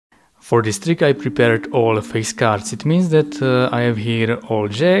For this trick I prepared all face cards. It means that I have here all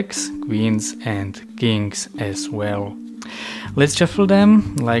jacks, queens and kings as well. Let's shuffle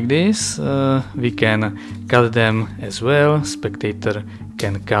them like this. We can cut them as well. Spectator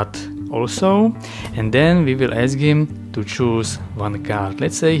can cut also. And then we will ask him to choose one card.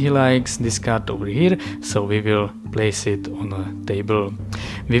 Let's say he likes this card over here, so we will place it on a table.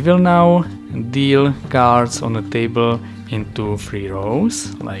 We will now deal cards on a table into 3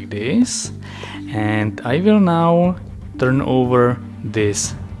 rows like this. And I will now turn over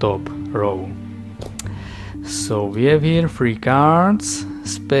this top row. So we have here 3 cards: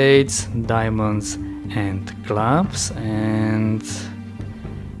 spades, diamonds and clubs, and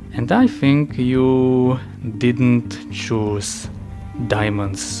I think you didn't choose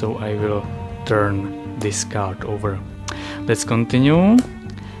diamonds, so I will turn this card over. Let's continue.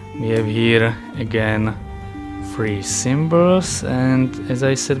 We have here again 3 symbols, and as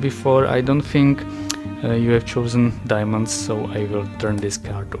I said before, I don't think you have chosen diamonds, so I will turn this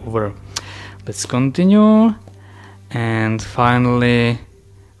card over. Let's continue, and finally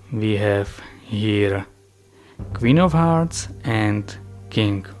we have here Queen of Hearts and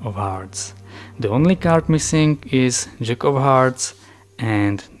King of Hearts. The only card missing is Jack of Hearts,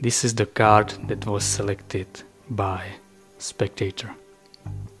 and this is the card that was selected by spectator.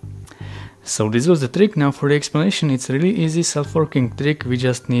 So this was the trick. Now for the explanation, it's really easy self-working trick. We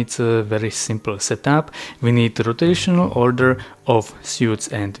just need a very simple setup. We need rotational order of suits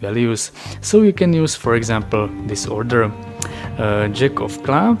and values. So you can use, for example, this order: Jack of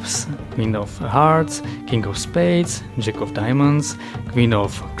Clubs, Queen of Hearts, King of Spades, Jack of Diamonds, Queen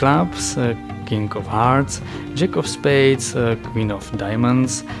of Clubs, King of Hearts, Jack of Spades, Queen of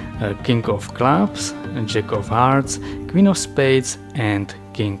Diamonds, King of Clubs, Jack of Hearts, Queen of Spades and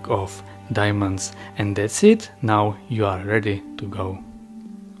King of Diamonds. And that's it. Now you are ready to go.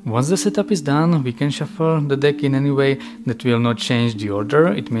 Once the setup is done, we can shuffle the deck in any way that will not change the order.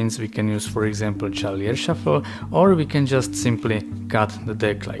 It means we can use, for example, Chevalier shuffle, or we can just simply cut the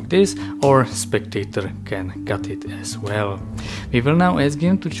deck like this, or spectator can cut it as well. We will now ask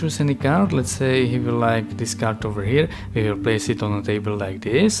him to choose any card. Let's say he will like this card over here. We will place it on a table like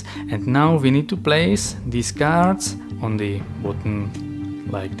this, and now we need to place these cards on the bottom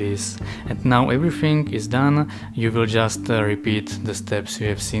like this. And now everything is done. You will just repeat the steps you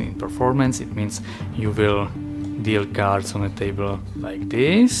have seen in performance. It means you will deal cards on a table like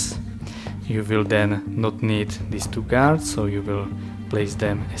this. You will then not need these 2 cards, so you will place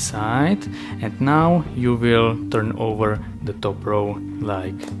them aside. And now you will turn over the top row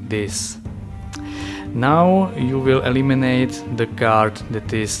like this. Now you will eliminate the card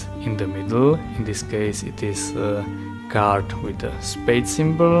that is in the middle. In this case it is card with the spade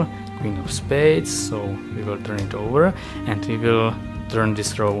symbol, Queen of Spades, so we will turn it over, and we will turn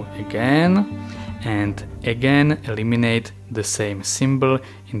this row again, and again eliminate the same symbol,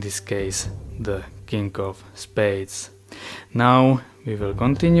 in this case the King of Spades. Now we will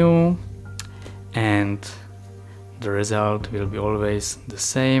continue, and the result will be always the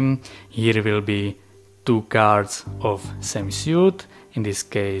same. Here will be 2 cards of same suit, in this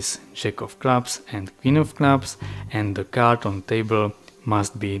case Jack of Clubs and Queen of Clubs, and the card on table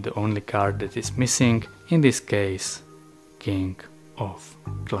must be the only card that is missing, in this case King of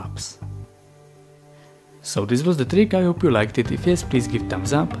Clubs. So this was the trick. I hope you liked it. If yes, please give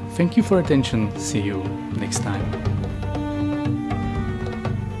thumbs up. Thank you for attention. See you next time.